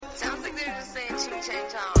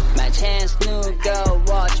chance, noodle,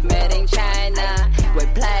 watch made in China. We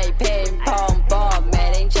play ping pong ball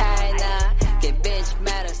made in China. Get bitch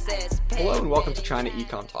matter says. Hello and welcome to China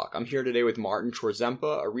Econ Talk. I'm here today with Martin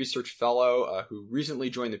Chorzempa, a research fellow who recently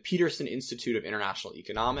joined the Peterson Institute of International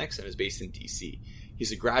Economics and is based in DC.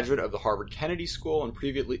 He's a graduate of the Harvard Kennedy School and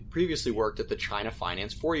previously worked at the China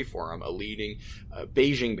Finance 40 Forum, a leading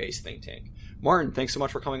Beijing-based think tank. Martin, thanks so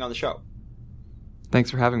much for coming on the show. Thanks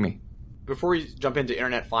for having me. Before we jump into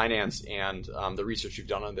internet finance and the research you've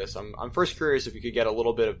done on this, I'm first curious if you could get a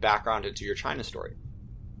little bit of background into your China story.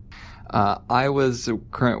 I was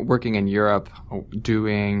working in Europe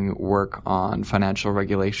doing work on financial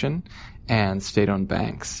regulation and state-owned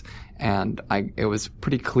banks. And it was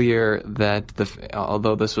pretty clear that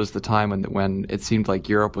although this was the time when it seemed like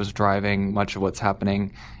Europe was driving much of what's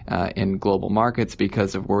happening in global markets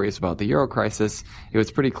because of worries about the euro crisis, it was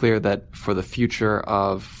pretty clear that for the future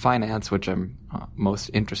of finance, which I'm most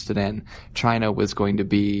interested in, China was going to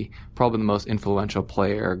be probably the most influential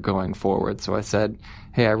player going forward. So I said,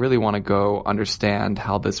 hey, I really want to go understand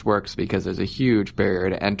how this works because there's a huge barrier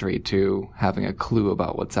to entry to having a clue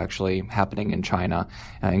about what's actually happening in China,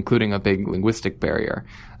 including a big linguistic barrier.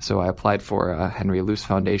 So I applied for a Henry Luce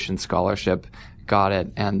Foundation scholarship, got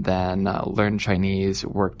it, and then learned Chinese,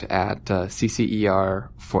 worked at CCER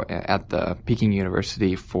at the Peking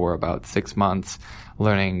University for about 6 months,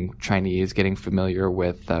 learning Chinese, getting familiar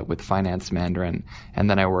with finance Mandarin, and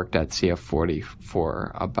then I worked at CF40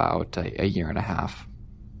 for about a year and a half.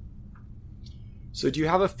 So do you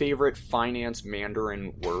have a favorite finance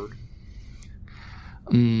Mandarin word?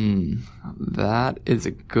 That is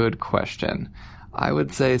a good question. I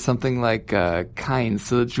would say something like 看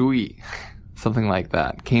似主义, something like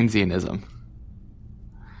that. Keynesianism.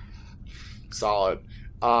 Solid.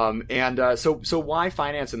 So why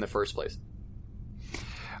finance in the first place?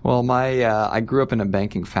 Well, I grew up in a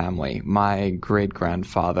banking family. My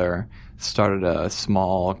great-grandfather started a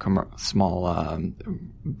small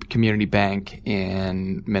community bank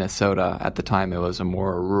in Minnesota. At the time, it was a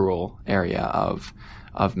more rural area of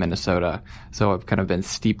Minnesota. So I've kind of been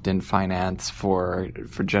steeped in finance for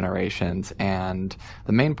generations. And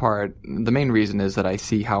the main reason is that I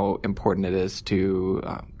see how important it is to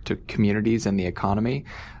communities and the economy.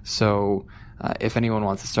 So if anyone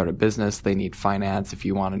wants to start a business, they need finance. If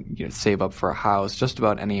you want to save up for a house, just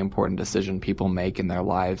about any important decision people make in their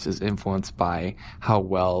lives is influenced by how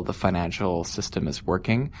well the financial system is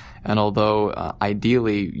working. And although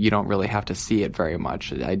ideally you don't really have to see it very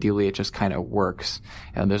much, ideally it just kind of works.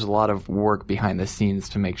 And there's a lot of work behind the scenes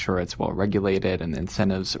to make sure it's well regulated and the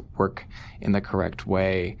incentives work in the correct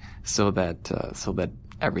way so that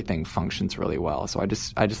everything functions really well. So I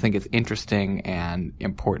just think it's interesting and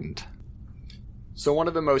important. So one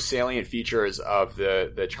of the most salient features of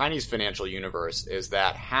the Chinese financial universe is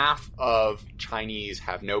that half of Chinese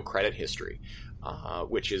have no credit history,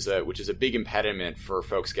 which is a big impediment for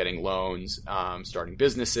folks getting loans, starting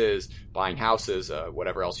businesses, buying houses,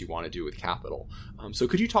 whatever else you want to do with capital. So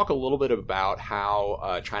could you talk a little bit about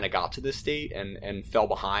how China got to this state and fell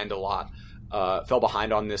behind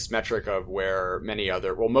on this metric of where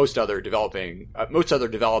most other developed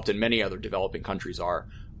and many other developing countries are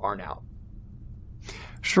now?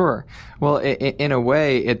 Sure. Well, in a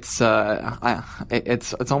way, it's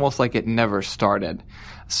almost like it never started.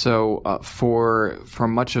 So, for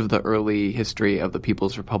much of the early history of the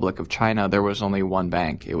People's Republic of China, there was only one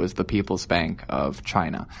bank. It was the People's Bank of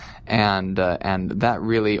China, and that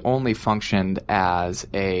really only functioned as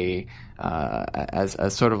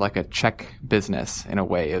as sort of like a check business in a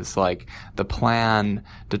way. It's like the plan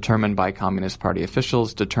determined by Communist Party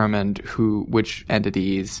officials determined which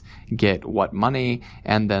entities get what money,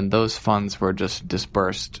 and then those funds were just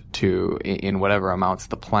dispersed in whatever amounts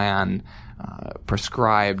the plan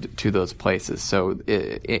prescribed to those places. So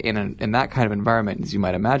in that kind of environment, as you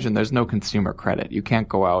might imagine, there's no consumer credit. You can't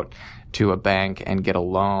go out to a bank and get a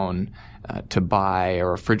loan to buy a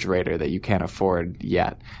refrigerator that you can't afford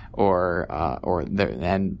yet,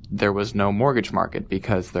 and there was no mortgage market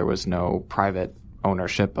because there was no private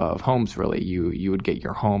ownership of homes, really. You would get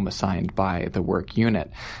your home assigned by the work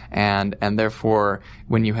unit. And therefore,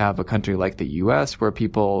 when you have a country like the U.S. where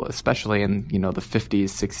people, especially in, the 50s,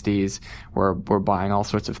 60s, were buying all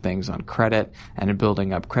sorts of things on credit and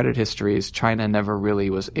building up credit histories, China never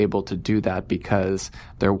really was able to do that because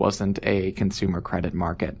there wasn't a consumer credit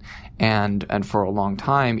market. And for a long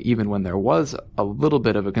time, even when there was a little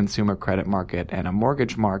bit of a consumer credit market and a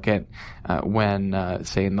mortgage market, say in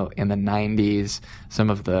the 90s, some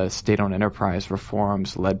of the state-owned enterprise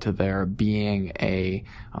reforms led to there being a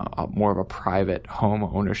more of a private home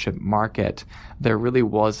ownership market, there really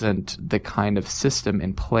wasn't the kind of system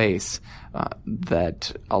in place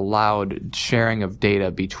that allowed sharing of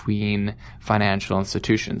data between financial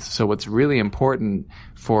institutions. So what's really important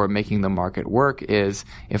for making the market work is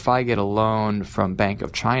if I get a loan from Bank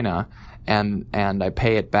of China and I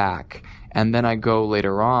pay it back, and then I go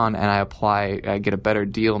later on and I get a better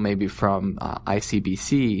deal maybe from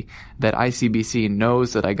ICBC, that ICBC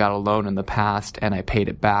knows that I got a loan in the past and I paid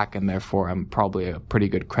it back, and therefore I'm probably a pretty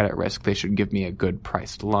good credit risk. They should give me a good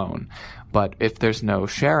priced loan. But if there's no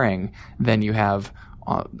sharing, then you have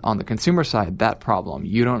on the consumer side that problem.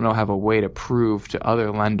 You don't have a way to prove to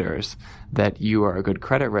other lenders that you are a good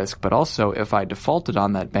credit risk. But also, if I defaulted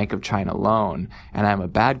on that Bank of China loan and I'm a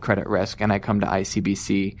bad credit risk and I come to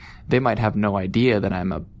ICBC, they might have no idea that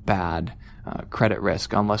I'm a bad credit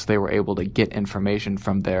risk unless they were able to get information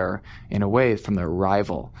from their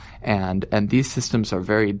rival. And these systems are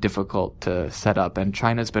very difficult to set up, and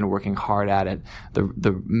China's been working hard at it.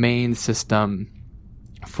 The main system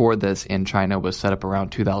for this in China was set up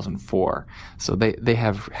around 2004. So they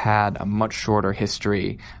have had a much shorter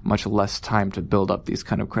history, much less time to build up these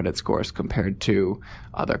kind of credit scores compared to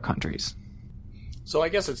other countries. So I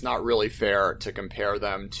guess it's not really fair to compare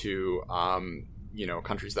them to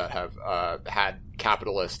countries that have had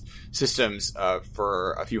capitalist systems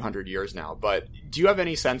for a few hundred years now. But do you have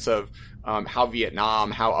any sense of how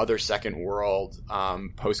Vietnam, how other second world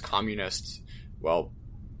post-communist, well,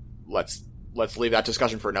 let's leave that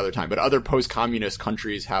discussion for another time, but other post-communist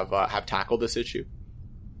countries have tackled this issue?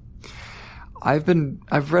 I've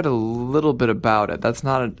read a little bit about it. That's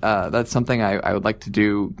something I would like to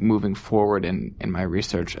do moving forward in my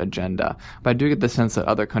research agenda. But I do get the sense that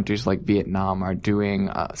other countries like Vietnam are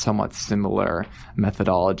doing somewhat similar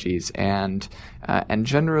methodologies, and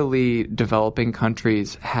generally developing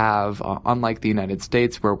countries have, unlike the United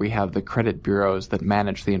States where we have the credit bureaus that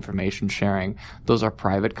manage the information sharing, those are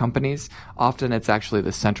private companies. Often it's actually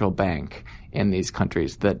the central bank in these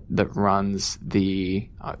countries that runs the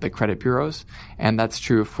credit bureaus, and that's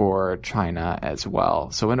true for China as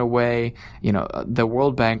well. So in a way, the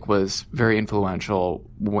World Bank was very influential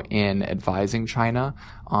in advising China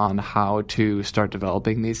on how to start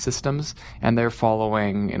developing these systems, and they're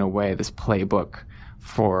following, in a way, this playbook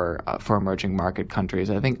for emerging market countries.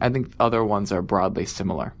 I think other ones are broadly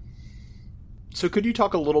similar. So could you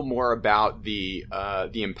talk a little more about the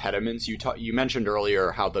impediments? You mentioned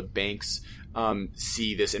earlier how the banks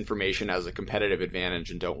see this information as a competitive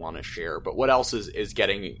advantage and don't want to share. But what else is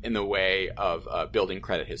getting in the way of building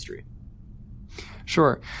credit history?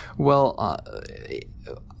 Sure. Well,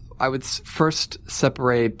 I would first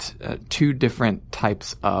separate two different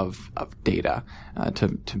types of data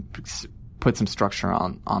to put some structure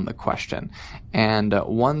on the question. And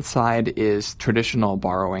one side is traditional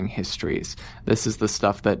borrowing histories. This is the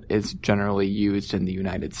stuff that is generally used in the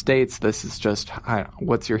United States. This is just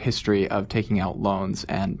what's your history of taking out loans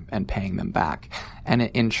and paying them back. And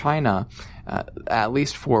in China, at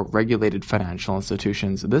least for regulated financial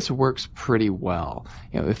institutions, this works pretty well.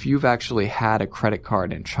 If you've actually had a credit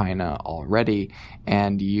card in China already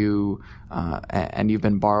and you've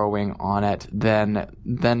been borrowing on it, then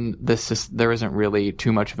there isn't really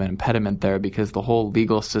too much of an impediment there, because the whole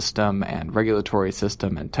legal system and regulatory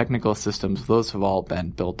system and technical systems, those have all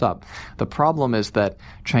been built up. The problem is that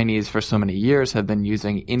Chinese for so many years have been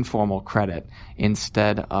using informal credit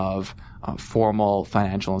instead of formal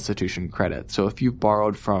financial institution credit. So if you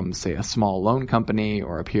borrowed from, say, a small loan company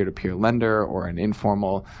or a peer-to-peer lender or an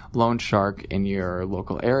informal loan shark in your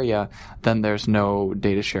local area, then there's no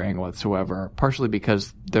data sharing whatsoever, partially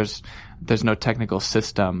because there's no technical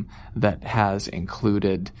system that has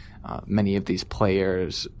included many of these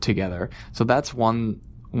players together. So that's one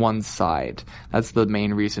side. That's the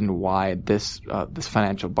main reason why this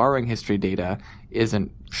financial borrowing history data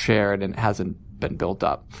isn't shared and hasn't been built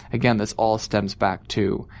up. Again, this all stems back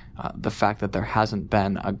to the fact that there hasn't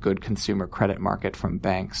been a good consumer credit market from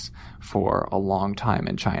banks for a long time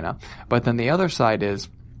in China. But then the other side is,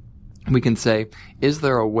 we can say, is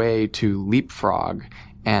there a way to leapfrog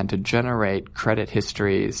and to generate credit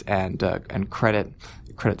histories and credit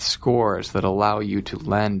scores that allow you to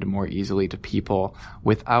lend more easily to people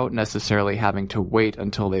without necessarily having to wait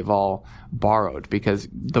until they've all borrowed? Because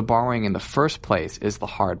the borrowing in the first place is the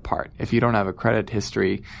hard part. If you don't have a credit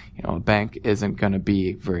history, a bank isn't going to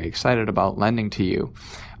be very excited about lending to you.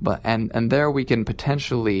 But and there we can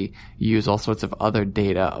potentially use all sorts of other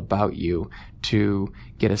data about you to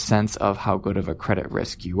get a sense of how good of a credit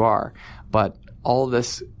risk you are. But all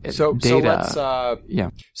this So data.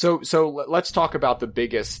 let's talk about the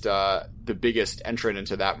biggest entrant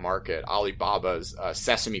into that market, Alibaba's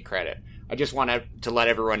Sesame Credit. I just want to let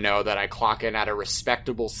everyone know that I clock in at a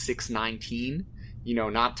respectable 619.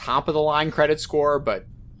 Not top of the line credit score, but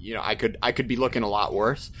I could be looking a lot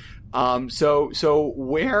worse. So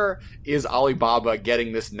where is Alibaba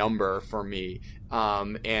getting this number for me?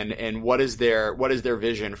 And what is their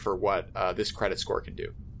vision for what this credit score can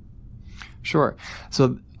do? Sure.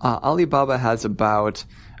 So Alibaba has about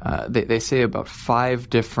they say about 5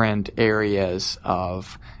 different areas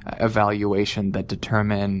of evaluation that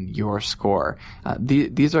determine your score.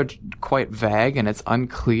 These are quite vague, and it's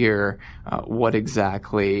unclear what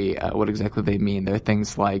exactly they mean. There are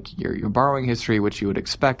things like your borrowing history, which you would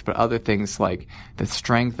expect, but other things like the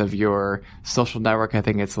strength of your social network. I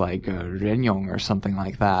think it's like Renyong or something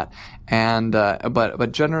like that. And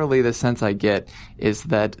but generally, the sense I get is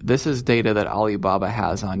that this is data that Alibaba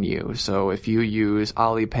has on you. So if you use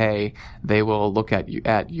Alipay, they will look at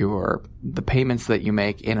the payments that you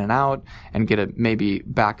make in and out and maybe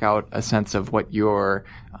back out a sense of what your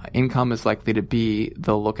income is likely to be.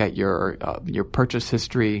 They'll look at your purchase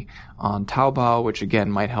history on Taobao, which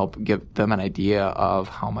again might help give them an idea of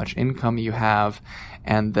how much income you have.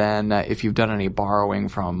 And then if you've done any borrowing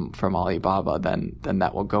from Alibaba, then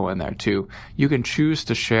that will go in there too. You can choose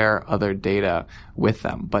to share other data with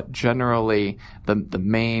them, but generally the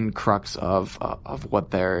main crux of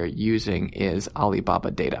what they're using is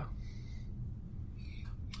Alibaba data.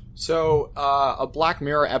 So, a Black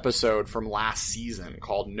Mirror episode from last season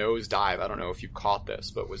called Nosedive, I don't know if you've caught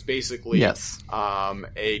this, but was basically yes.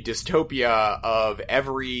 A dystopia of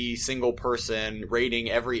every single person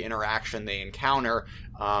rating every interaction they encounter,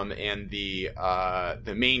 and the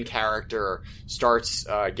main character starts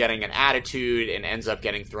getting an attitude and ends up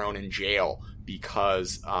getting thrown in jail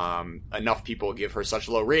because enough people give her such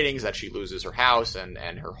low ratings that she loses her house and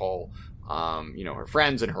her whole her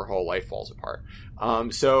friends, and her whole life falls apart.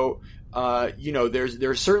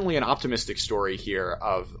 There's certainly an optimistic story here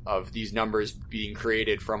of these numbers being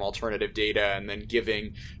created from alternative data and then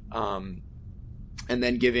giving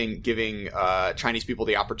Chinese people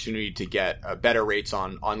the opportunity to get better rates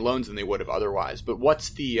on loans than they would have otherwise. But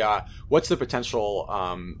what's the potential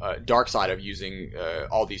dark side of using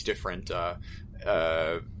all these different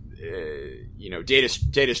data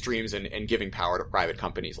streams and giving power to private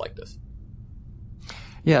companies like this?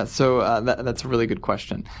 Yeah, so that's a really good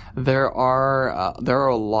question. There are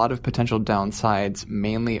a lot of potential downsides,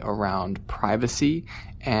 mainly around privacy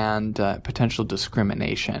and potential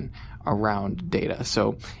discrimination around data.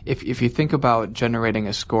 So if you think about generating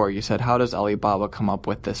a score, you said, how does Alibaba come up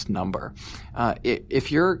with this number?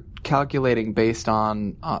 If you're calculating based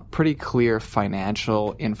on pretty clear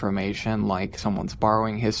financial information like someone's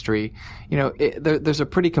borrowing history, there's a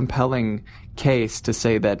pretty compelling case to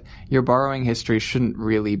say that your borrowing history shouldn't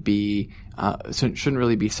really be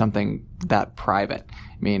something that private.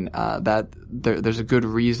 I mean, there's a good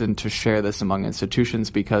reason to share this among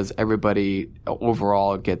institutions because everybody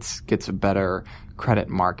overall gets a better credit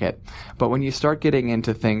market. But when you start getting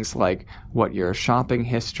into things like what your shopping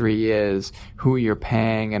history is, who you're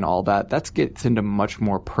paying, and all that gets into much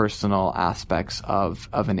more personal aspects of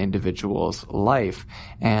an individual's life,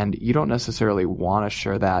 and you don't necessarily want to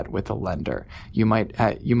share that with a lender. You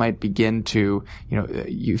might begin to,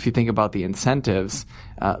 if you think about the incentives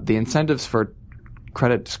for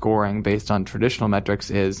credit scoring based on traditional metrics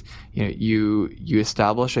is, you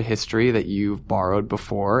establish a history that you've borrowed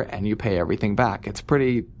before and you pay everything back. It's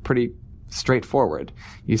pretty straightforward.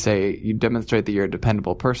 You demonstrate that you're a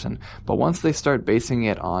dependable person. But once they start basing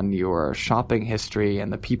it on your shopping history and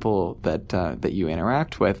the people that you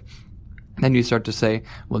interact with, then you start to say,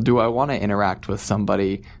 well, do I want to interact with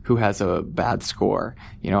somebody who has a bad score?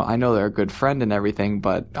 I know they're a good friend and everything,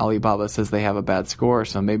 but Alibaba says they have a bad score,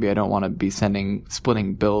 so maybe I don't want to be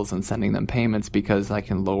splitting bills and sending them payments because I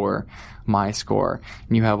can lower my score.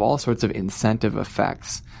 And you have all sorts of incentive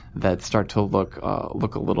effects that start to look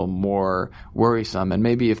a little more worrisome. And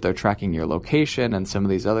maybe if they're tracking your location and some of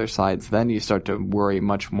these other sides, then you start to worry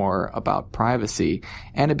much more about privacy,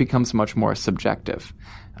 and it becomes much more subjective.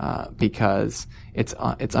 Because it's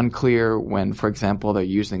unclear when, for example, they're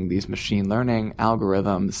using these machine learning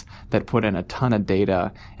algorithms that put in a ton of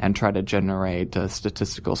data and try to generate a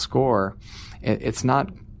statistical score. It's not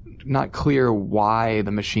clear why the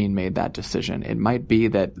machine made that decision. It might be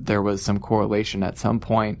that there was some correlation at some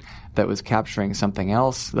point that was capturing something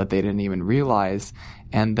else that they didn't even realize,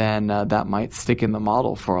 and then that might stick in the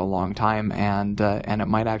model for a long time, and it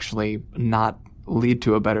might actually not lead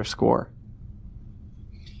to a better score.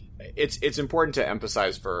 it's important to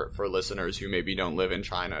emphasize for listeners who maybe don't live in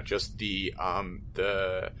China just the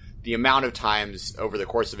amount of times over the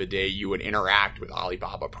course of a day you would interact with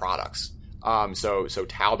Alibaba products. So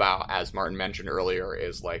Taobao, as Martin mentioned earlier,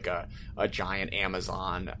 is like a giant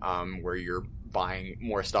Amazon, where you're buying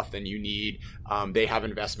more stuff than you need. They have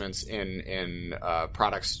investments in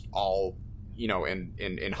products all,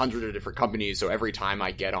 in hundreds of different companies. So every time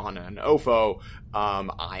I get on an OFO,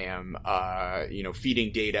 I am,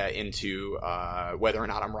 feeding data into, whether or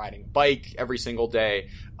not I'm riding a bike every single day.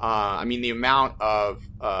 The amount of,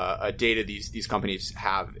 data these companies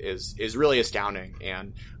have is really astounding.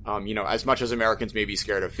 And, as much as Americans may be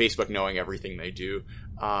scared of Facebook knowing everything they do,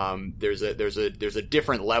 there's a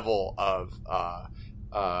different level of,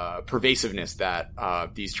 pervasiveness that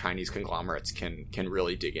these Chinese conglomerates can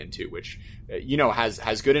really dig into, which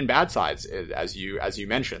has good and bad sides, as you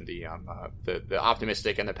mentioned. The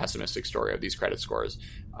optimistic and the pessimistic story of these credit scores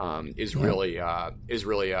is really I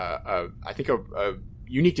think a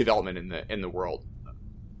unique development in the world.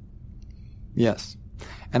 Yes.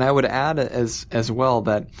 And I would add as well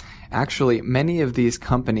that actually many of these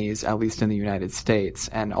companies, at least in the United States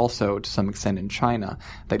and also to some extent in China,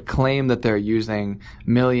 that claim that they're using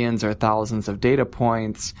millions or thousands of data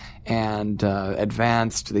points and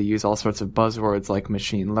they use all sorts of buzzwords like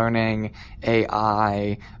machine learning,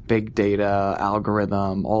 AI, big data,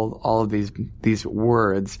 algorithm, all of these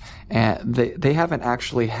words, and they haven't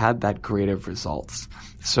actually had that creative results.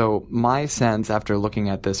 So my sense after looking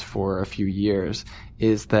at this for a few years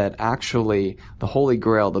is that actually the holy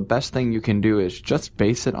grail, the best thing you can do is just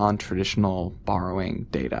base it on traditional borrowing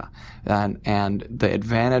data. And the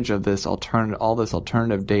advantage of all this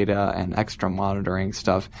alternative data and extra monitoring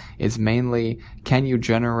stuff is mainly, can you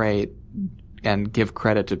generate and give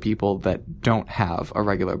credit to people that don't have a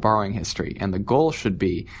regular borrowing history? And the goal should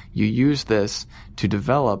be you use this to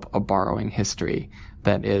develop a borrowing history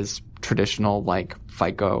that is traditional, like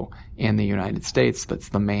FICO in the United States, that's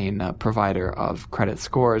the main provider of credit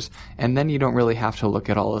scores, and then you don't really have to look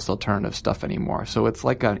at all this alternative stuff anymore. So it's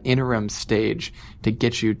like an interim stage to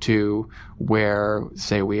get you to where,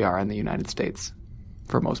 say, we are in the United States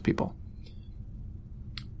for most people.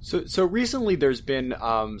 So recently there's been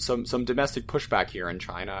some domestic pushback here in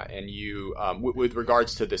China, and you with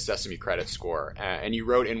regards to the Sesame credit score, and you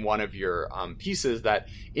wrote in one of your pieces that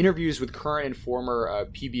interviews with current and former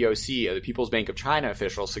PBOC, the People's Bank of China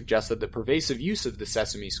officials, suggest that the pervasive use of the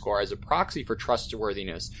Sesame score as a proxy for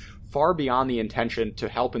trustworthiness, far beyond the intention to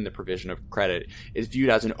help in the provision of credit, is viewed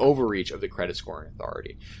as an overreach of the credit scoring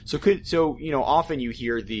authority. So often you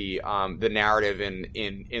hear the narrative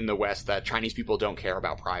in the West that Chinese people don't care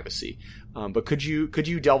about privacy. But could you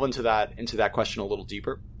delve into that question a little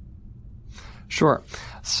deeper? Sure.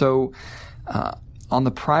 So on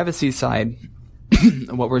the privacy side,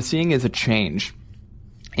 what we're seeing is a change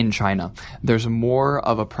in China. There's more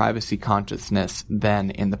of a privacy consciousness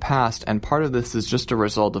than in the past, and part of this is just a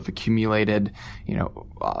result of accumulated,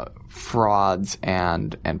 frauds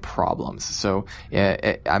and problems. So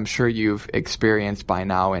I'm sure you've experienced by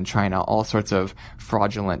now in China all sorts of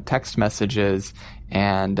fraudulent text messages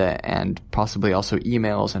and possibly also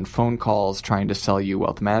emails and phone calls trying to sell you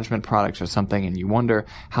wealth management products or something, and you wonder,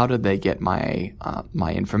 how did they get my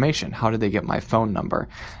information? How did they get my phone number?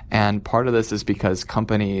 And part of this is because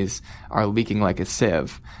companies are leaking like a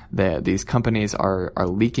sieve. These companies are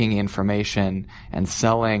leaking information and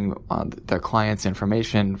selling their clients'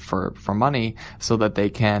 information for money so that they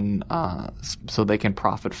can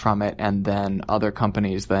profit from it, and then other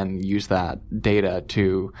companies then use that data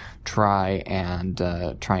to try and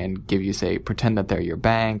give you, say, pretend that they're your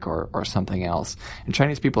bank or something else. And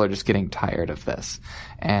Chinese people are just getting tired of this.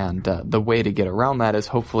 And the way to get around that is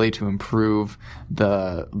hopefully to improve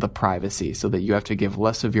the privacy, so that you have to give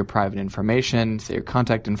less of your private information, say your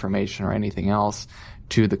contact information or anything else,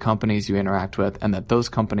 to the companies you interact with, and that those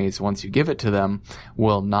companies, once you give it to them,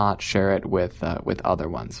 will not share it with other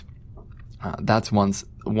ones. That's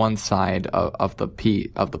one side of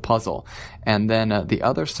the puzzle. And then the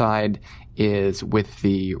other side is with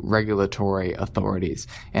the regulatory authorities.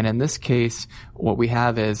 And in this case, what we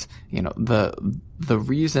have is, the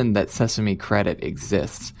reason that Sesame Credit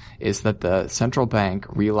exists is that the central bank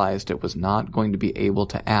realized it was not going to be able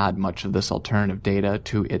to add much of this alternative data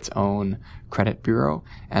to its own credit bureau,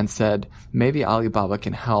 and said, maybe Alibaba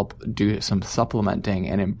can help do some supplementing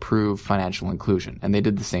and improve financial inclusion. And they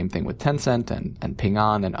did the same thing with Tencent and Ping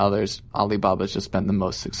An and others. Alibaba's just been the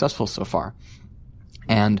most successful so far.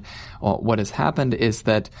 And what has happened is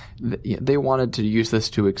that they wanted to use this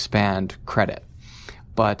to expand credit.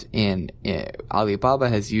 but Alibaba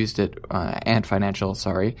has used it, Ant Financial,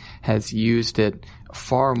 has used it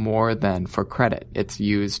far more than for credit. It's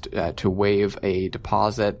used to waive a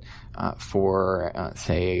deposit for,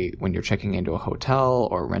 say, when you're checking into a hotel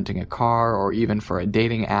or renting a car, or even for a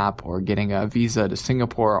dating app or getting a visa to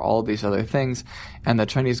Singapore, all these other things. And the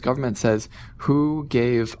Chinese government says, who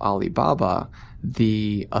gave Alibaba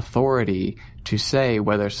the authority to say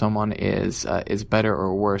whether someone is better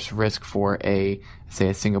or worse risk for a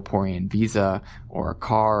Singaporean visa or a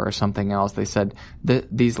car or something else? They said that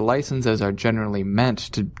these licenses are generally meant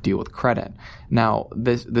to deal with credit. Now,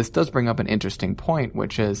 this does bring up an interesting point,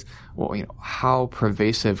 which is, how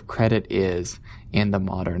pervasive credit is in the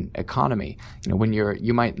modern economy. When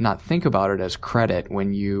you might not think about it as credit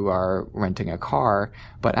when you are renting a car,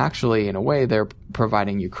 but actually, in a way, they're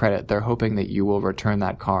providing you credit. They're hoping that you will return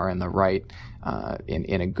that car in the right,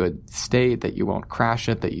 in a good state, that you won't crash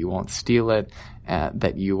it, that you won't steal it,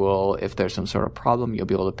 that you will, if there's some sort of problem, you'll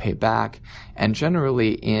be able to pay back. And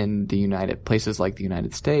generally, in places like the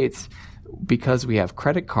United States, because we have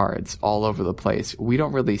credit cards all over the place, we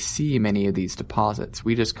don't really see many of these deposits.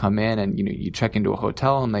 We just come in and you check into a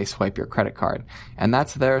hotel and they swipe your credit card. And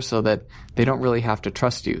that's there so that they don't really have to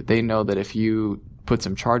trust you. They know that if you put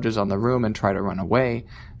some charges on the room and try to run away,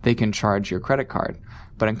 they can charge your credit card.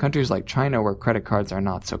 But in countries like China, where credit cards are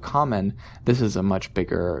not so common, this is a much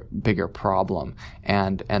bigger problem.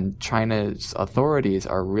 And China's authorities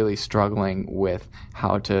are really struggling with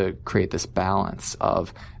how to create this balance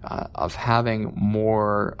of having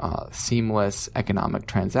more seamless economic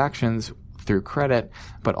transactions through credit,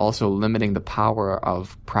 but also limiting the power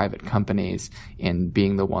of private companies in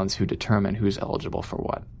being the ones who determine who's eligible for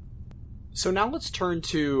what. So now let's turn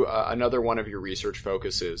to another one of your research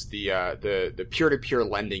focuses, the peer-to-peer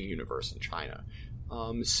lending universe in China.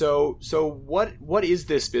 So what is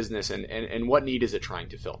this business and what need is it trying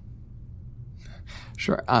to fill?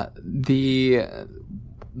 Sure. The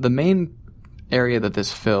main area that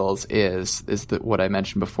this fills is what I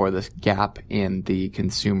mentioned before, this gap in the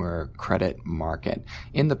consumer credit market.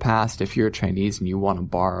 In the past, if you're Chinese and you want to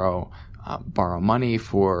borrow money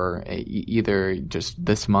for either just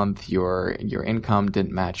this month your income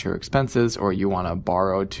didn't match your expenses, or you want to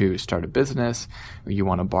borrow to start a business, or you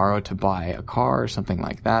want to borrow to buy a car or something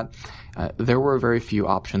like that, there were very few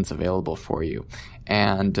options available for you.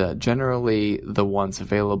 And generally the ones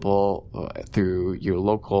available through your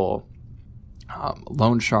local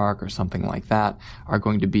loan shark or something like that are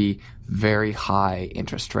going to be very high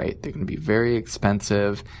interest rate. They're going to be very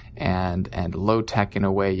expensive and low tech in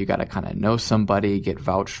a way. You got to kind of know somebody, get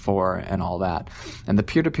vouched for, and all that. And the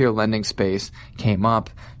peer-to-peer lending space came up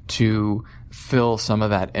to fill some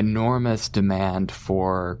of that enormous demand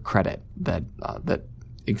for credit that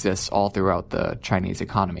exists all throughout the Chinese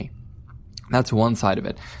economy. That's one side of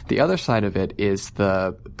it. The other side of it is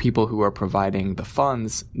the people who are providing the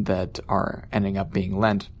funds that are ending up being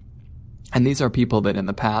lent. And these are people that in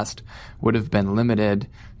the past would have been limited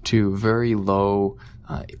to very low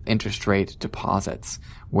interest rate deposits,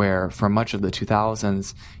 where for much of the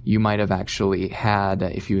 2000s, you might have actually had,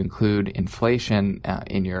 if you include inflation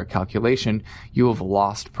in your calculation, you have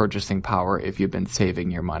lost purchasing power if you've been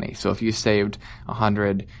saving your money. So if you saved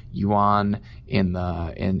 100 yuan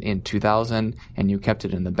in 2000 and you kept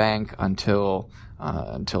it in the bank until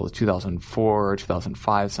 2004 or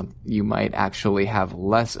 2005, you might actually have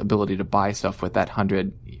less ability to buy stuff with that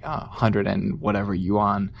 100 and whatever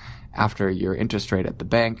yuan after your interest rate at the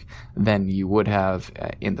bank than you would have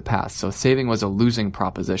in the past. So saving was a losing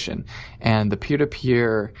proposition. And the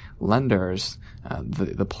peer-to-peer lenders,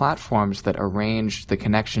 the platforms that arranged the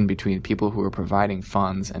connection between people who are providing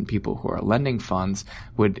funds and people who are lending funds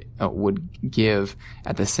would give,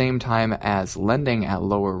 at the same time as lending at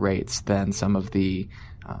lower rates than some of the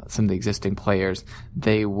existing players,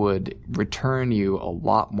 they would return you a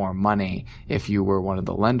lot more money if you were one of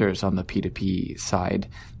the lenders on the P2P side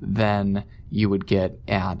than you would get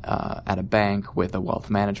at a bank with a wealth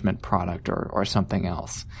management product or something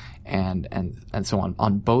else. And so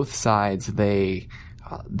on both sides, they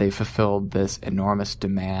fulfilled this enormous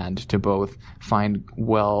demand to both find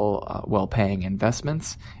well-paying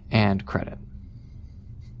investments and credit.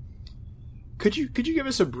 Could you give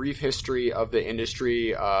us a brief history of the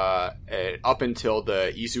industry up until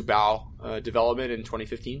the Yizhubao development in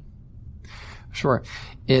 2015? Sure.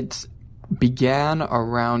 It began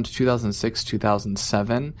around 2006,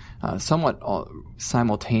 2007, somewhat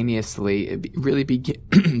simultaneously. It really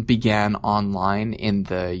began online in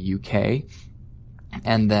the UK.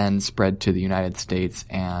 and then spread to the United States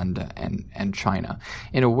and China.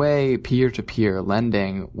 In a way, peer-to-peer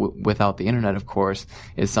lending, without the internet, of course,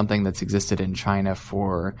 is something that's existed in China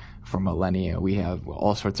for millennia. We have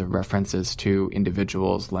all sorts of references to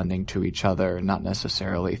individuals lending to each other, not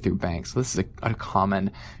necessarily through banks. This is a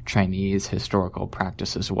common Chinese historical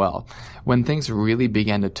practice as well. When things really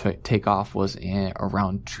began to take off was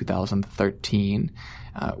around 2013.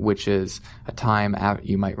 Which is a time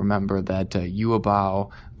you might remember that Yuebao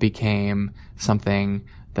became something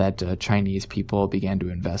that Chinese people began to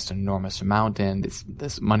invest an enormous amount in,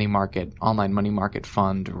 this online money market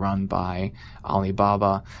fund run by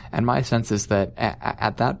Alibaba. And my sense is that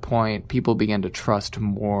at that point, people began to trust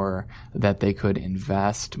more that they could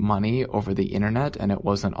invest money over the internet and it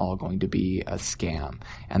wasn't all going to be a scam.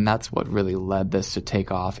 And that's what really led this to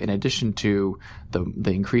take off, in addition to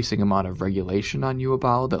the increasing amount of regulation on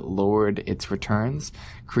Yuebao that lowered its returns,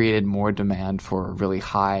 created more demand for really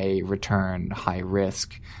high return, high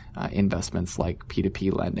risk investments like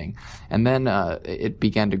P2P lending. And then it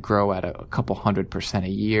began to grow at a couple 100% a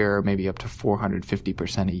year, maybe up to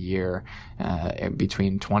 450% a year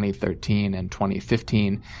between 2013 and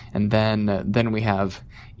 2015. And then we have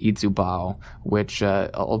Yizhubao, which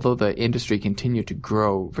although the industry continued to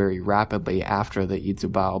grow very rapidly after the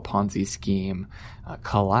Yizhubao Ponzi scheme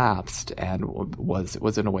collapsed and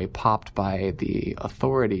was in a way popped by the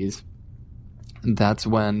authorities, that's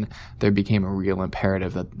when there became a real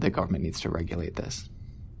imperative that the government needs to regulate this.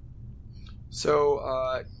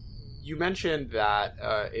 So you mentioned that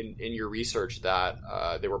in your research that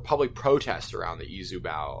there were public protests around the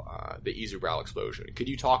Yizhubao explosion. Could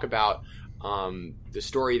you talk about the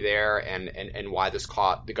story there and why this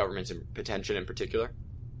caught the government's attention in particular?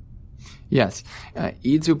 Yes.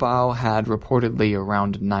 Yizhubao had reportedly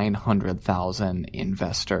around 900,000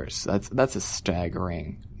 investors. That's a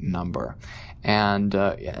staggering number. And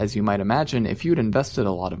as you might imagine, if you'd invested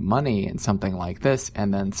a lot of money in something like this,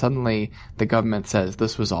 and then suddenly the government says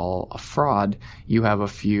this was all a fraud, you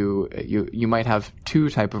might have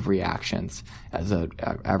two type of reactions as an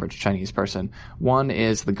average Chinese person. One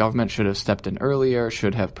is the government should have stepped in earlier,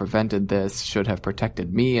 should have prevented this, should have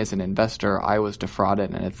protected me as an investor. I was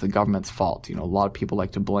defrauded, and it's the government's fault. A lot of people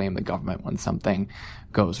like to blame the government when something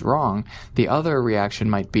goes wrong. The other reaction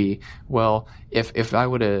might be, well, if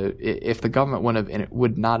the government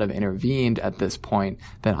would not have intervened at this point,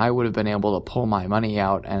 then I would have been able to pull my money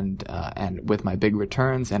out and with my big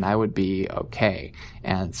returns, and I would be okay.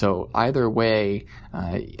 And so either way,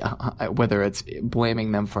 whether it's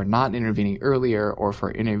blaming them for not intervening earlier or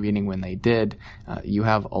for intervening when they did, you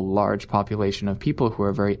have a large population of people who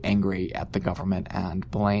are very angry at the government and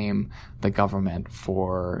blame the government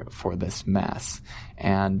for this mess.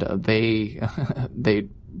 And they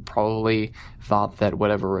probably thought that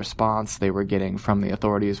whatever response they were getting from the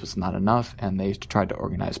authorities was not enough, and they tried to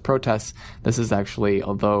organize protests. This is actually,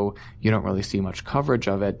 although you don't really see much coverage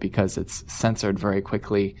of it because it's censored very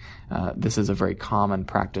quickly, this is a very common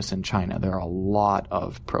practice in China. There are a lot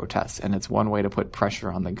of protests, and it's one way to put pressure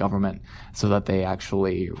on the government so that they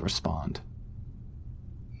actually respond.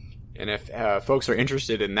 And if folks are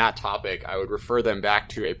interested in that topic, I would refer them back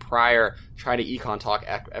to a prior China Econ Talk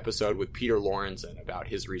episode with Peter Lorenzen about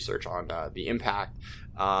his research on the impact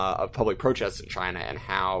of public protests in China and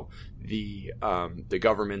how the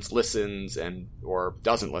government listens or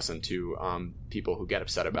doesn't listen to people who get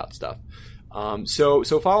upset about stuff.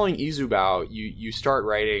 So following Yizhubao, you start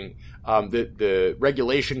writing, the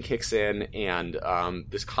regulation kicks in, and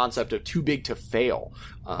this concept of too big to fail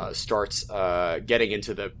starts getting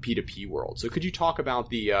into the P2P world. So could you talk about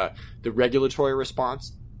the regulatory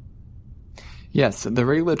response? Yes, the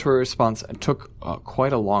regulatory response took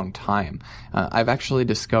quite a long time. I've actually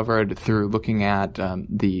discovered through looking at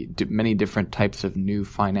the many different types of new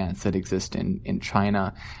finance that exist in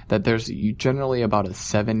China that there's generally about a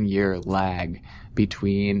 7-year lag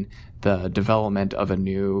between the development of a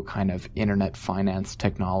new kind of internet finance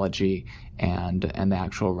technology and the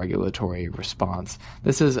actual regulatory response.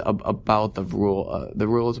 This is about the rule. The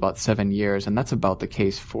rule is about 7 years, and that's about the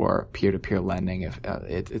case for peer-to-peer lending. If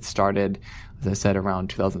it started, as I said, around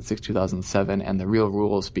 2006, 2007, and the real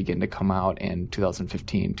rules begin to come out in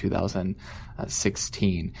 2015,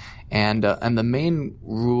 2016. And the main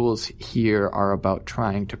rules here are about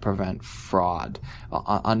trying to prevent fraud.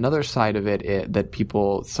 Another side of it that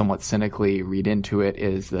people somewhat cynically read into it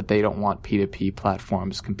is that they don't want P2P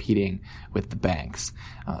platforms competing with the banks.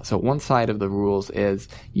 So one side of the rules is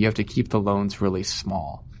you have to keep the loans really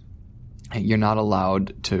small. You're not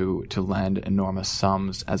allowed to lend enormous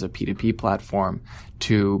sums as a P2P platform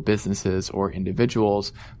to businesses or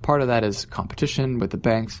individuals. Part of that is competition with the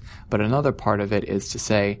banks, but another part of it is to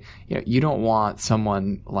say, you don't want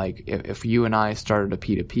someone like if you and I started a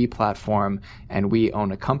P2P platform and we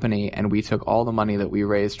own a company and we took all the money that we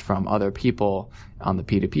raised from other people on the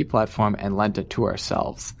P2P platform and lent it to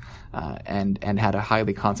ourselves. And had a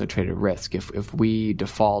highly concentrated risk. If we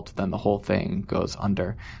default, then the whole thing goes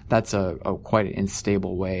under. That's a quite an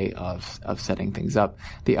unstable way of setting things up.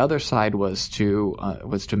 The other side was to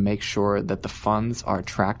make sure that the funds are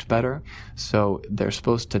tracked better. So they're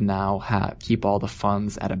supposed to now keep all the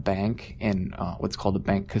funds at a bank in what's called a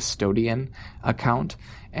bank custodian account.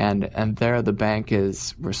 And there the bank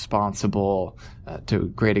is responsible to a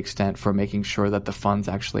great extent for making sure that the funds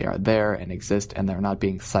actually are there and exist and they're not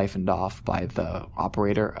being siphoned off by the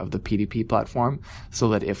operator of the P2P platform, so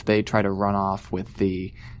that if they try to run off with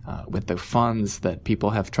the funds that people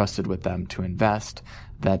have trusted with them to invest,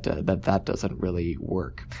 that doesn't really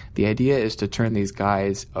work. The idea is to turn these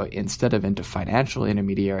guys instead of into financial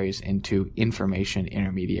intermediaries into information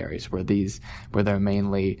intermediaries, where they're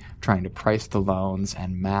mainly trying to price the loans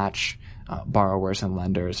and match borrowers and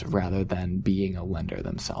lenders rather than being a lender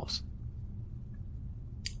themselves.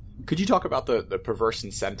 Could you talk about the perverse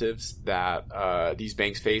incentives that these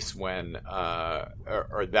banks face when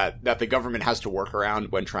or that the government has to work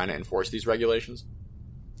around when trying to enforce these regulations?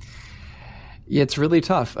 Yeah, it's really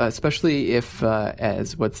tough, especially if,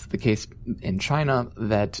 as what's the case in China,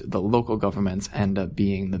 that the local governments end up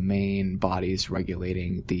being the main bodies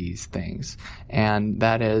regulating these things. And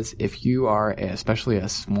that is, if you are especially a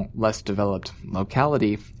less developed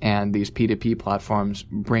locality and these P2P platforms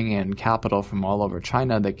bring in capital from all over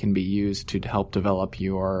China that can be used to help develop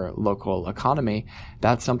your local economy,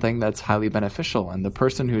 that's something that's highly beneficial. And the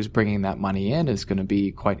person who's bringing that money in is going to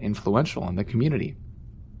be quite influential in the community.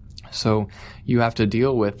 So you have to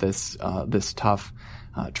deal with this tough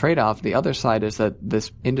trade-off. The other side is that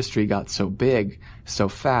this industry got so big so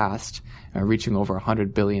fast, reaching over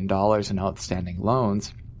 $100 billion in outstanding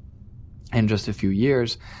loans in just a few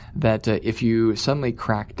years, that if you suddenly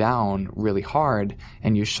crack down really hard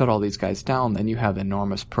and you shut all these guys down, then you have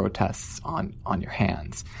enormous protests on your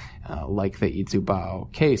hands. Like the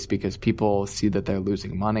Izubao case, because people see that they're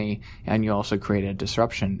losing money, and you also create a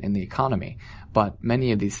disruption in the economy. But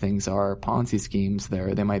many of these things are Ponzi schemes.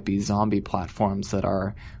 They might be zombie platforms that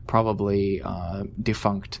are probably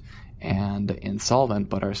defunct and insolvent,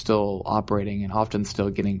 but are still operating and often still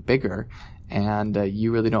getting bigger. And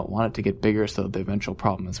you really don't want it to get bigger, so the eventual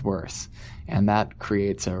problem is worse. And that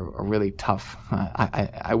creates a really tough.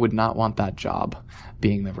 I would not want that job,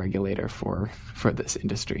 being the regulator for this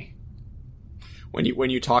industry. When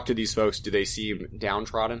you talk to these folks, do they seem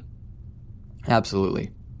downtrodden?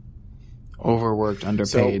 Absolutely. Overworked,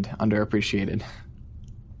 underpaid, underappreciated.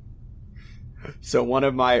 So one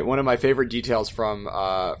of my favorite details from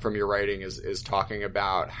your writing is talking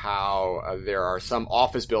about how there are some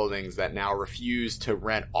office buildings that now refuse to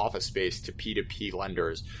rent office space to P2P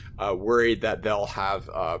lenders, worried that they'll have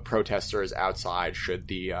protesters outside should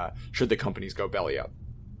the companies go belly up.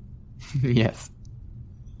 Yes.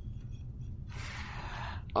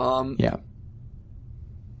 Yeah.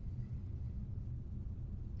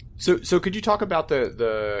 So could you talk about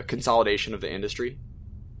the consolidation of the industry?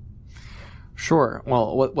 Sure.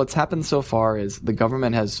 Well, what's happened so far is the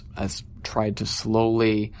government has tried to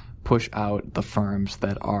slowly push out the firms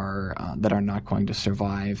that are not going to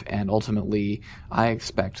survive, and ultimately, I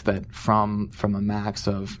expect that from a max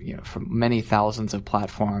of from many thousands of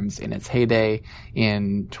platforms in its heyday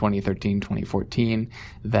in 2013, 2014,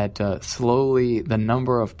 that slowly the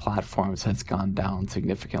number of platforms has gone down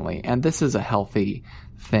significantly, and this is a healthy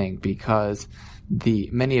thing because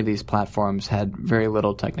many of these platforms had very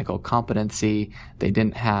little technical competency. They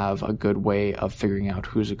didn't have a good way of figuring out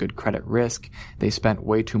who's a good credit risk. They spent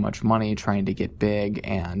way too much money trying to get big,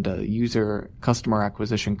 and customer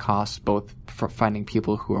acquisition costs, both for finding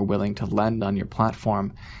people who are willing to lend on your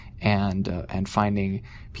platform and finding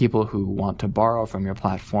people who want to borrow from your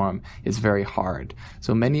platform is very hard.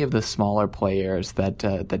 So many of the smaller players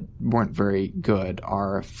that weren't very good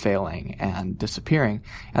are failing and disappearing.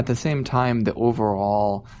 At the same time, the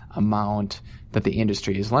overall amount that the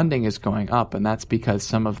industry is lending is going up, and that's because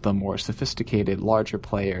some of the more sophisticated, larger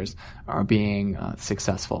players are being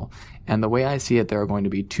successful. And the way I see it, there are going to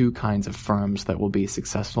be two kinds of firms that will be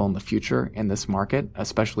successful in the future in this market,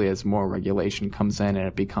 especially as more regulation comes in and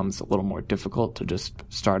it becomes a little more difficult to just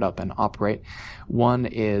start up and operate. One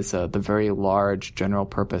is the very large general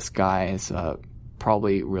purpose guys,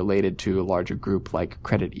 probably related to a larger group like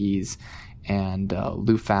Credit Ease and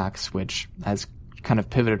Lufax, which has kind of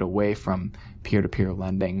pivoted away from peer-to-peer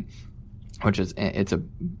lending, which is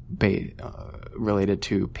related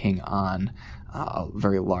to Ping An, a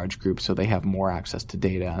very large group, so they have more access to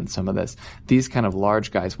data on some of this. These kind of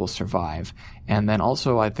large guys will survive. And then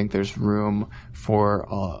also I think there's room for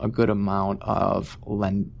a good amount of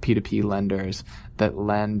P2P lenders that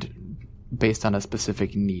lend based on a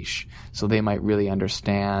specific niche. So they might really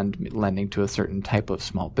understand lending to a certain type of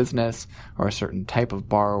small business or a certain type of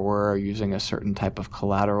borrower using a certain type of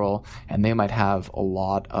collateral, and they might have a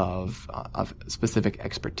lot of specific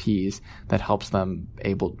expertise that helps them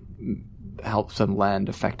lend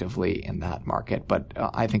effectively in that market. But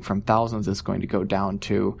I think from thousands it's going to go down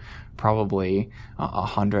to probably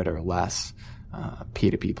 100 or less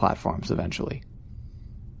P2P platforms eventually.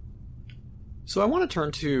 So I want to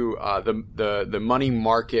turn to the money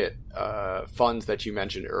market funds that you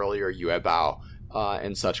mentioned earlier, Yuebao,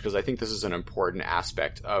 and such, because I think this is an important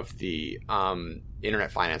aspect of the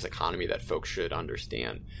internet finance economy that folks should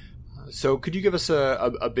understand. So could you give us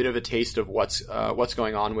a bit of a taste of what's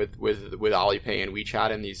going on with Alipay and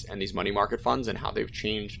WeChat and these money market funds and how they've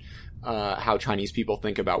changed how Chinese people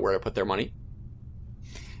think about where to put their money?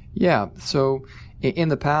 Yeah. So in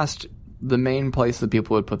the past, the main place that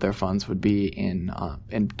people would put their funds would be in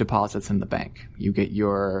deposits in the bank. You get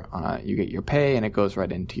your pay and it goes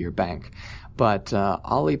right into your bank. But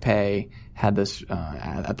Alipay had this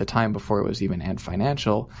at the time before it was even Ant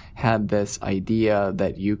Financial, had this idea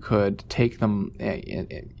that you could take them.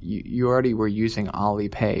 You already were using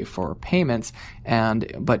Alipay for payments,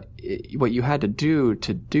 but what you had to do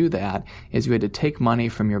that is you had to take money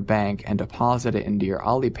from your bank and deposit it into your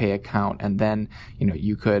Alipay account, and then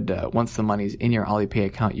you could once the money's in your Alipay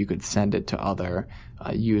account, you could send it to other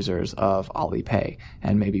users of Alipay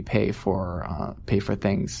and maybe pay for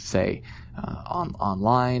things, say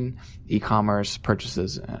online, e-commerce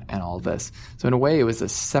purchases, and all this. So in a way, it was a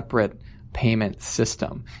separate payment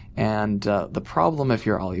system. And the problem if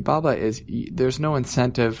you're Alibaba is there's no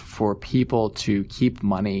incentive for people to keep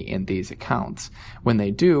money in these accounts. When they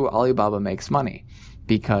do, Alibaba makes money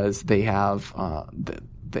because they have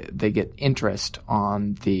they get interest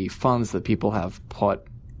on the funds that people have put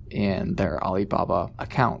in their Alibaba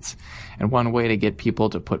accounts. And one way to get people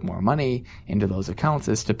to put more money into those accounts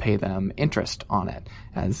is to pay them interest on it,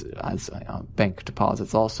 as bank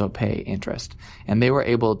deposits also pay interest. And they were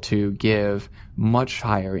able to give much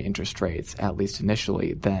higher interest rates, at least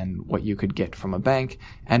initially, than what you could get from a bank,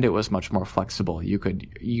 and it was much more flexible. You could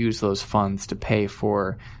use those funds to pay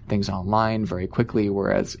for things online very quickly,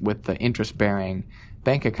 whereas with the interest-bearing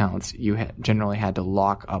bank accounts, you generally had to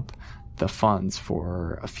lock up the funds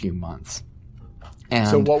for a few months. And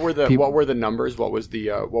so what were the numbers? What was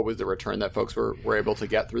the return that folks were able to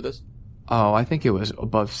get through this? Oh, I think it was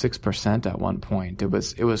above 6% at one point. It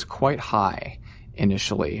was quite high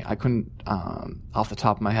initially. I couldn't off the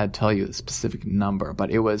top of my head tell you the specific number,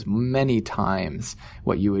 but it was many times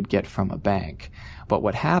what you would get from a bank. But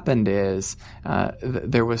what happened is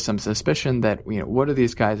there was some suspicion that what are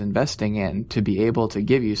these guys investing in to be able to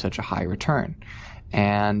give you such a high return?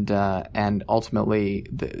 And ultimately,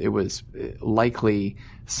 it was likely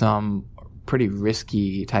some pretty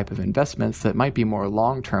risky type of investments that might be more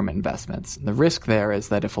long-term investments. The risk there is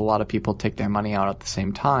that if a lot of people take their money out at the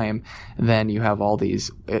same time, then you have all these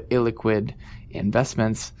illiquid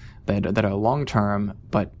investments that are long-term,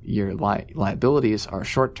 but your liabilities are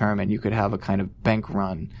short-term, and you could have a kind of bank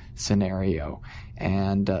run scenario.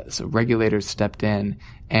 And so regulators stepped in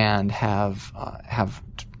and have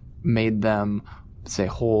made them, say,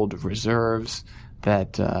 hold reserves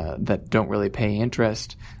that don't really pay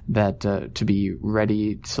interest, that to be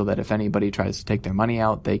ready so that if anybody tries to take their money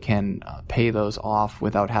out, they can pay those off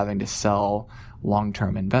without having to sell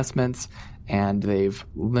long-term investments. And they've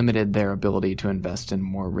limited their ability to invest in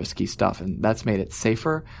more risky stuff, and that's made it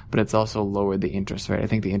safer, but it's also lowered the interest rate. I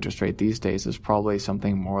think the interest rate these days is probably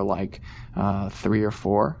something more like 3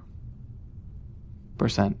 or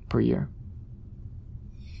 4% per year.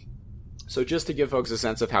 So just to give folks a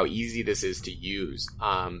sense of how easy this is to use,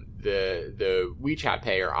 the WeChat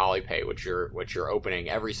Pay or Alipay, which you're opening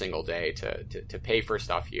every single day to pay for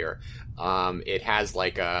stuff here, it has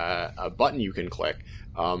like a button you can click,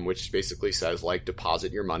 which basically says like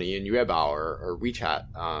deposit your money in Yuebao or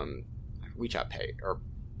WeChat Pay or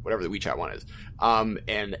whatever the WeChat one is,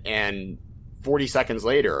 and 40 seconds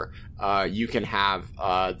later, you can have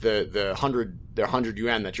the 100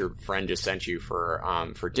 yuan that your friend just sent you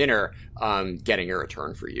for dinner, getting a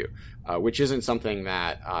return for you, which isn't something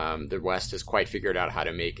that the West has quite figured out how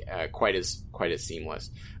to make quite as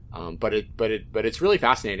seamless. But it's really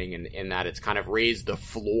fascinating in that it's kind of raised the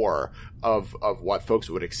floor of what folks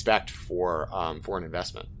would expect for an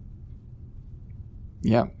investment.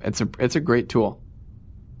 Yeah, it's a great tool.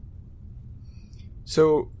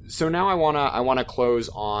 So now I wanna close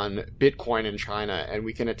on Bitcoin in China, and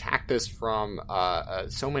we can attack this from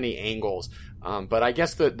so many angles. But I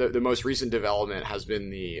guess the most recent development has been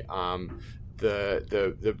the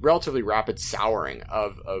relatively rapid souring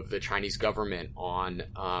of the Chinese government on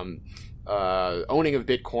owning of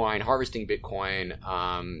Bitcoin, harvesting Bitcoin,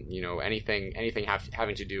 anything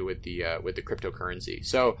having to do with the cryptocurrency.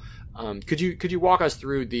 So could you walk us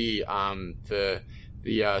through the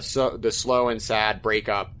slow and sad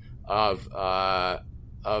breakup of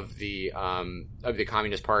the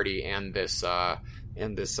Communist Party and this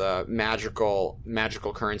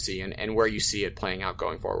magical currency, and where you see it playing out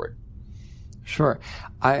going forward? Sure.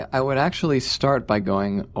 I would actually start by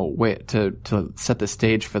going to set the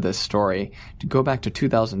stage for this story, to go back to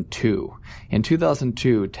 2002. In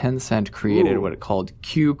 2002, Tencent created what it called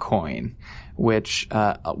Qcoin, which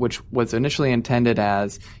was initially intended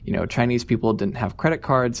as, Chinese people didn't have credit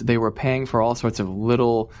cards. They were paying for all sorts of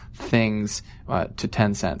little things to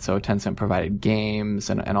Tencent. So Tencent provided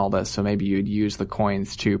games and all this. So maybe you'd use the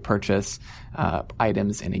coins to purchase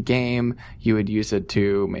items in a game. You would use it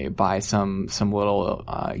to maybe buy some little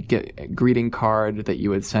greeting card that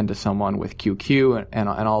you would send to someone with QQ and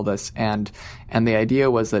all this. And the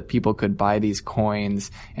idea was that people could buy these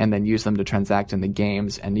coins and then use them to transact in the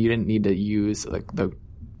games, and you didn't need to use the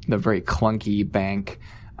very clunky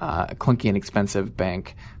and expensive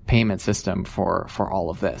bank payment system for all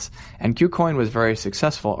of this. And Qcoin was very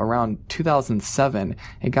successful. Around 2007,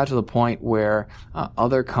 it got to the point where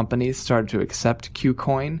other companies started to accept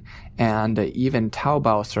Qcoin, and even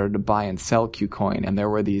Taobao started to buy and sell Qcoin. And there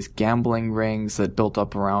were these gambling rings that built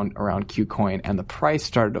up around Qcoin, and the price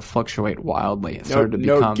started to fluctuate wildly. It started to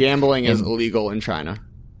become gambling is illegal in China.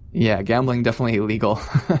 Yeah, gambling definitely illegal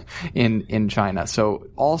in China. So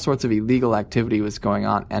all sorts of illegal activity was going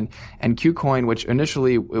on. And Qcoin, which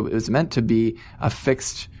initially it was meant to be a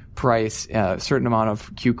fixed price, a certain amount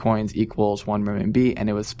of Qcoins equals 1 RMB, and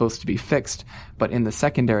it was supposed to be fixed. But in the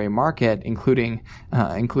secondary market, including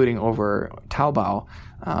over Taobao,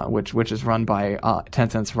 which is run by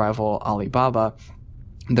Tencent's rival Alibaba,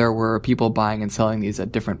 there were people buying and selling these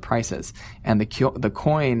at different prices, and the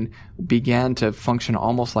coin began to function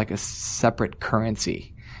almost like a separate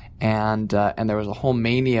currency. And there was a whole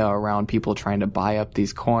mania around people trying to buy up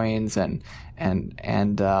these coins, and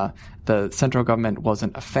the central government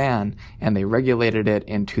wasn't a fan, and they regulated it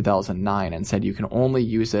in 2009 and said you can only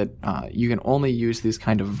use it, you can only use these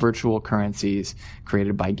kind of virtual currencies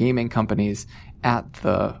created by gaming companies at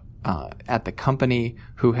the company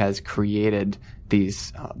who has created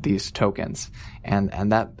these tokens,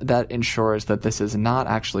 and that ensures that this is not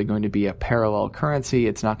actually going to be a parallel currency.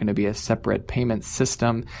 It's not going to be a separate payment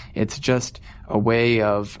system. It's just a way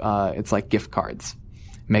of it's like gift cards.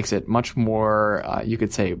 Makes it much more you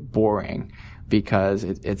could say boring, because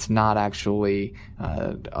it's not actually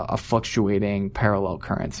a fluctuating parallel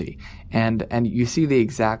currency, and you see the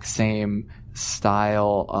exact same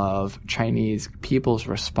style of Chinese people's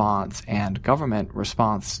response and government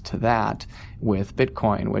response to that with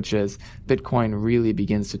Bitcoin, which is Bitcoin really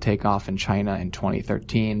begins to take off in China in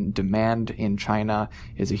 2013. Demand in China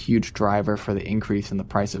is a huge driver for the increase in the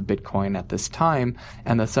price of Bitcoin at this time,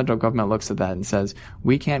 and the central government looks at that and says,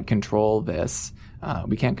 we can't control this.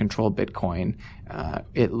 We can't control Bitcoin.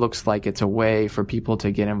 It looks like it's a way for people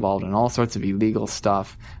to get involved in all sorts of illegal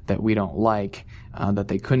stuff that we don't like, that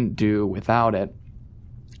they couldn't do without it.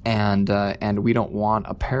 And we don't want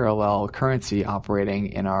a parallel currency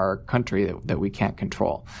operating in our country that we can't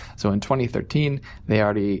control. So in 2013, they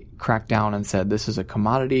already cracked down and said, this is a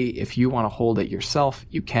commodity. If you want to hold it yourself,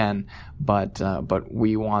 you can, but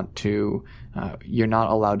we want to, you're not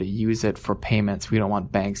allowed to use it for payments. We don't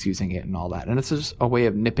want banks using it and all that. And it's just a way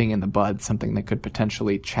of nipping in the bud something that could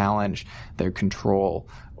potentially challenge their control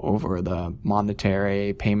over the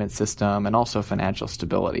monetary payment system and also financial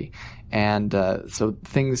stability. And so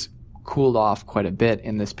things cooled off quite a bit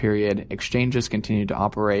in this period. Exchanges continued to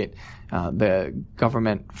operate. The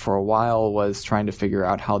government for a while was trying to figure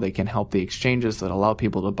out how they can help the exchanges that allow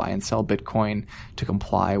people to buy and sell Bitcoin to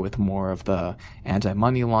comply with more of the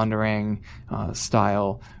anti-money laundering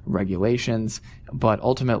style regulations. But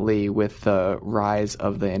ultimately, with the rise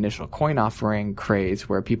of the initial coin offering craze,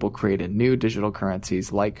 where people created new digital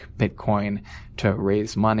currencies like Bitcoin to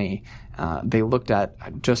raise money, they looked at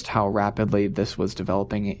just how rapidly this was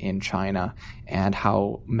developing in China and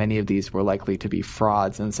how many of these were likely to be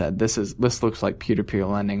frauds, and said this this looks like peer-to-peer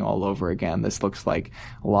lending all over again. This looks like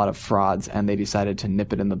a lot of frauds, and they decided to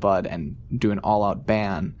nip it in the bud and do an all-out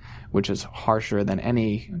ban, which is harsher than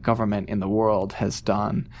any government in the world has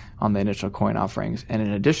done on the initial coin offerings. And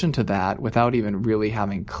in addition to that, without even really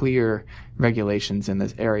having clear regulations in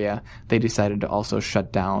this area, they decided to also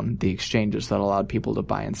shut down the exchanges that allowed people to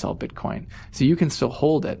buy and sell Bitcoin. So you can still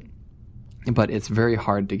hold it, but it's very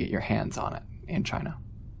hard to get your hands on it in China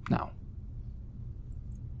now.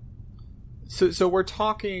 So we're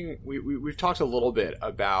talking. We've talked a little bit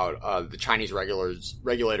about the Chinese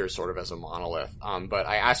regulators sort of as a monolith. But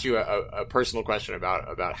I asked you a personal question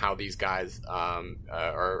about how these guys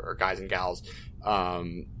or guys and gals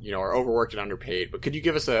are overworked and underpaid. But could you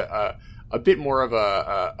give us a bit more of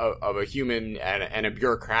a human and a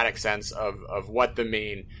bureaucratic sense of what the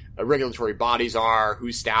main regulatory bodies are,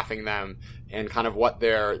 who's staffing them, and kind of what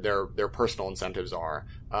their personal incentives are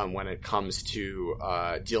when it comes to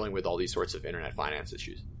dealing with all these sorts of internet finance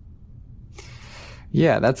issues?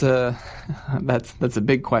 Yeah, that's a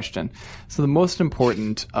big question. So the most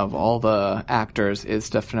important of all the actors is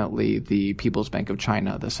definitely the People's Bank of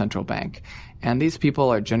China, the central bank. And these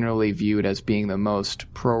people are generally viewed as being the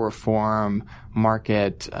most pro-reform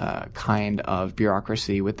market kind of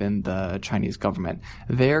bureaucracy within the Chinese government.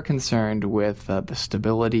 They're concerned with the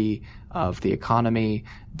stability of the economy,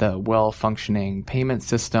 the well-functioning payment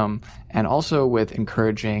system, and also with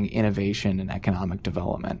encouraging innovation and economic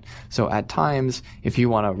development. So at times, if you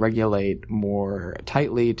want to regulate more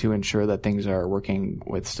tightly to ensure that things are working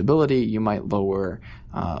with stability, you might lower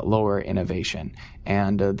innovation.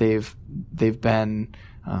 And they've been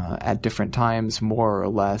at different times more or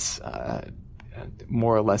less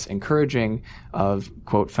encouraging of,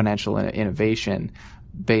 quote, financial innovation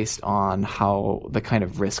based on how the kind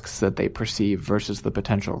of risks that they perceive versus the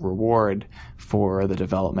potential reward for the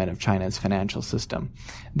development of China's financial system.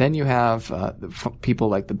 Then you have people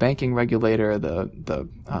like the banking regulator, the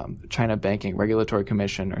China Banking Regulatory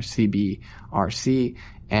Commission, or CBRC,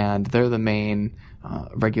 and they're the main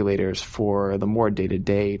regulators for the more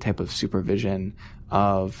day-to-day type of supervision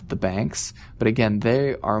of the banks. But again,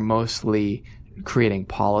 they are mostly creating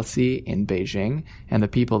policy in Beijing, and the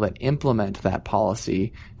people that implement that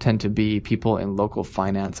policy tend to be people in local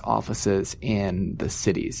finance offices in the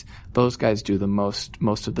cities. Those guys do the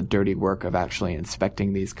most of the dirty work of actually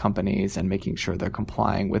inspecting these companies and making sure they're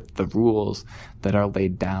complying with the rules that are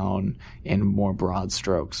laid down in more broad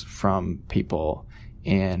strokes from people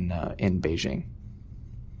in Beijing.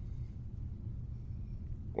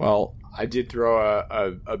 Well, I did throw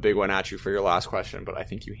a big one at you for your last question, but I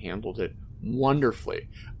think you handled it wonderfully.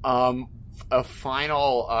 A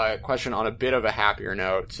final question on a bit of a happier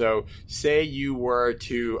note. So say you were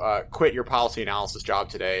to quit your policy analysis job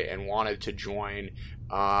today and wanted to join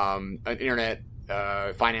an internet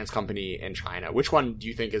finance company in China. Which one do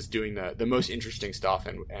you think is doing the most interesting stuff,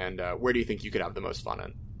 and where do you think you could have the most fun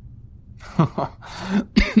in?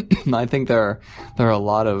 I think there are a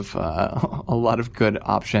lot of good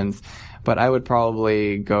options, but I would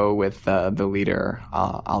probably go with the leader,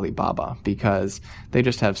 Alibaba, because they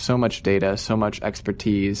just have so much data, so much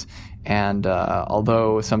expertise, and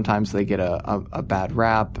although sometimes they get a bad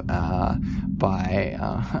rap, I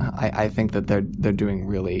think that they're doing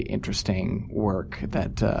really interesting work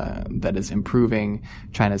that is improving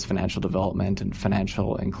China's financial development and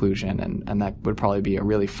financial inclusion, and that would probably be a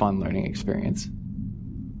really fun learning experience.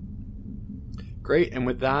 Great, and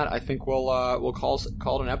with that, I think we'll call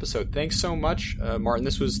it an episode. Thanks so much, Martin.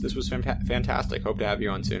 This was fantastic. Hope to have you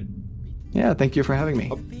on soon. Yeah, thank you for having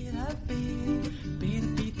me.2009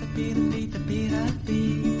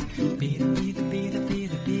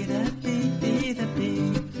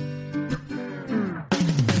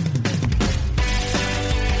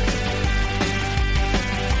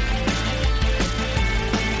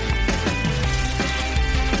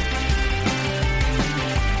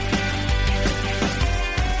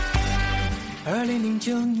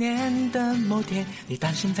年的某天，你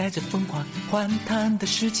诞生在这疯狂欢谈的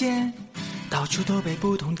世界，到处都被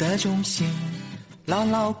不同的中心牢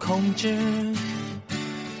牢控制。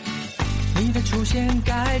你的出现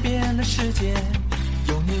改变了世界，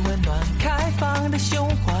用你温暖开放的胸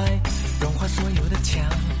怀，融化所有的墙，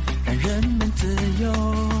让人们自由。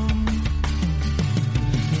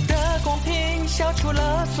你的公平消除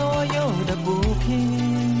了所有的不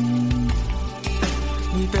平，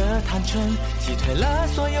你的坦诚击退了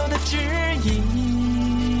所有的质疑，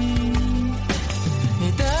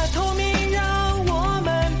你的透明让我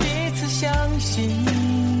们彼此相信，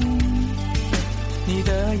你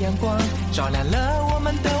的阳光照亮了我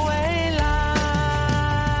们的未来。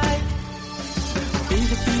比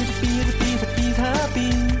特币，比特币，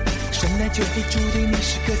这里注定你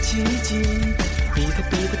是个奇迹。比特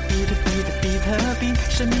币的比特币的比特币，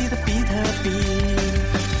神秘的比特币。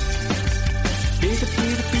比特币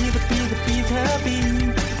的比特币的比特币，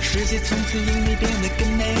世界从此因你变得更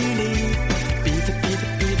美丽。比特币的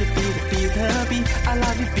比特币的比特币 ，I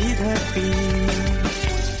love you 比特币。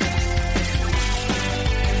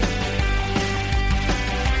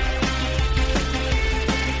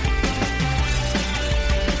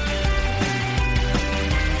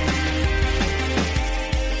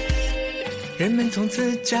人们从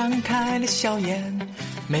此张开了笑颜，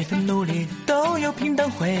每份努力都有平等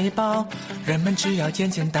回报，人们只要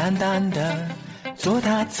简简单单的做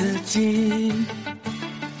他自己，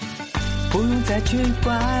不用再去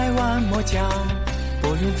拐弯抹角，不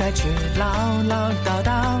用再去唠唠叨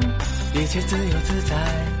叨，一切自由自在，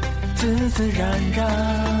自自然然。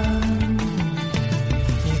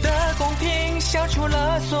你的公平消除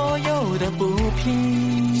了所有的不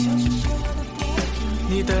平，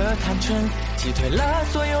你的坦诚击退了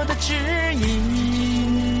所有的质疑，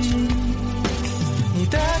你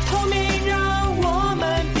的透明让我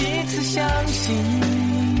们彼此相信，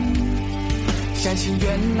相信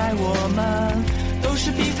原来我们都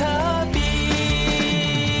是比特币。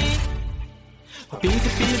比特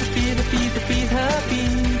币的比特币的比特币，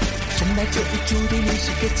生来就已注定你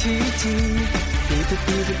是个奇迹。比特币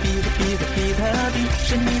的比特币的比特币，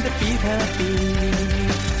神秘的比特币。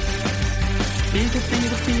比特币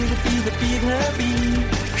的比特币的比特币，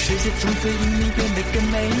世界从此因你变得更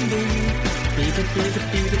美丽。比特币的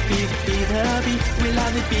比特币的比特币 ，We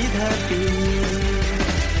love you 比特币。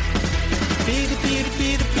比特币的比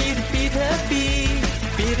特币的比特币，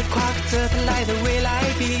比特夸克特特来的未来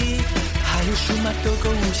币，还有数码狗狗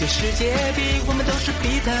无限世界币，我们都是比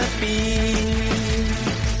特币。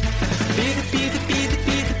比特币的比特币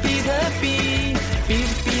的比特币，比特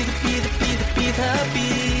币的比特币的比特币。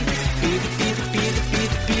比特币的比特币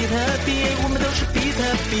的比特币，我们都是比特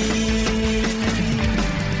币。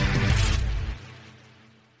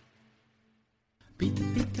比特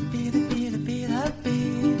币的比特币的比特币，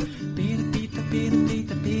比特币的比特币的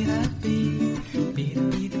比特币，比特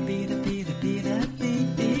币的比特币的比特币，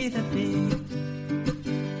比特币。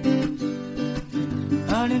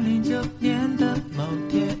2009年的某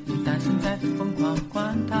天。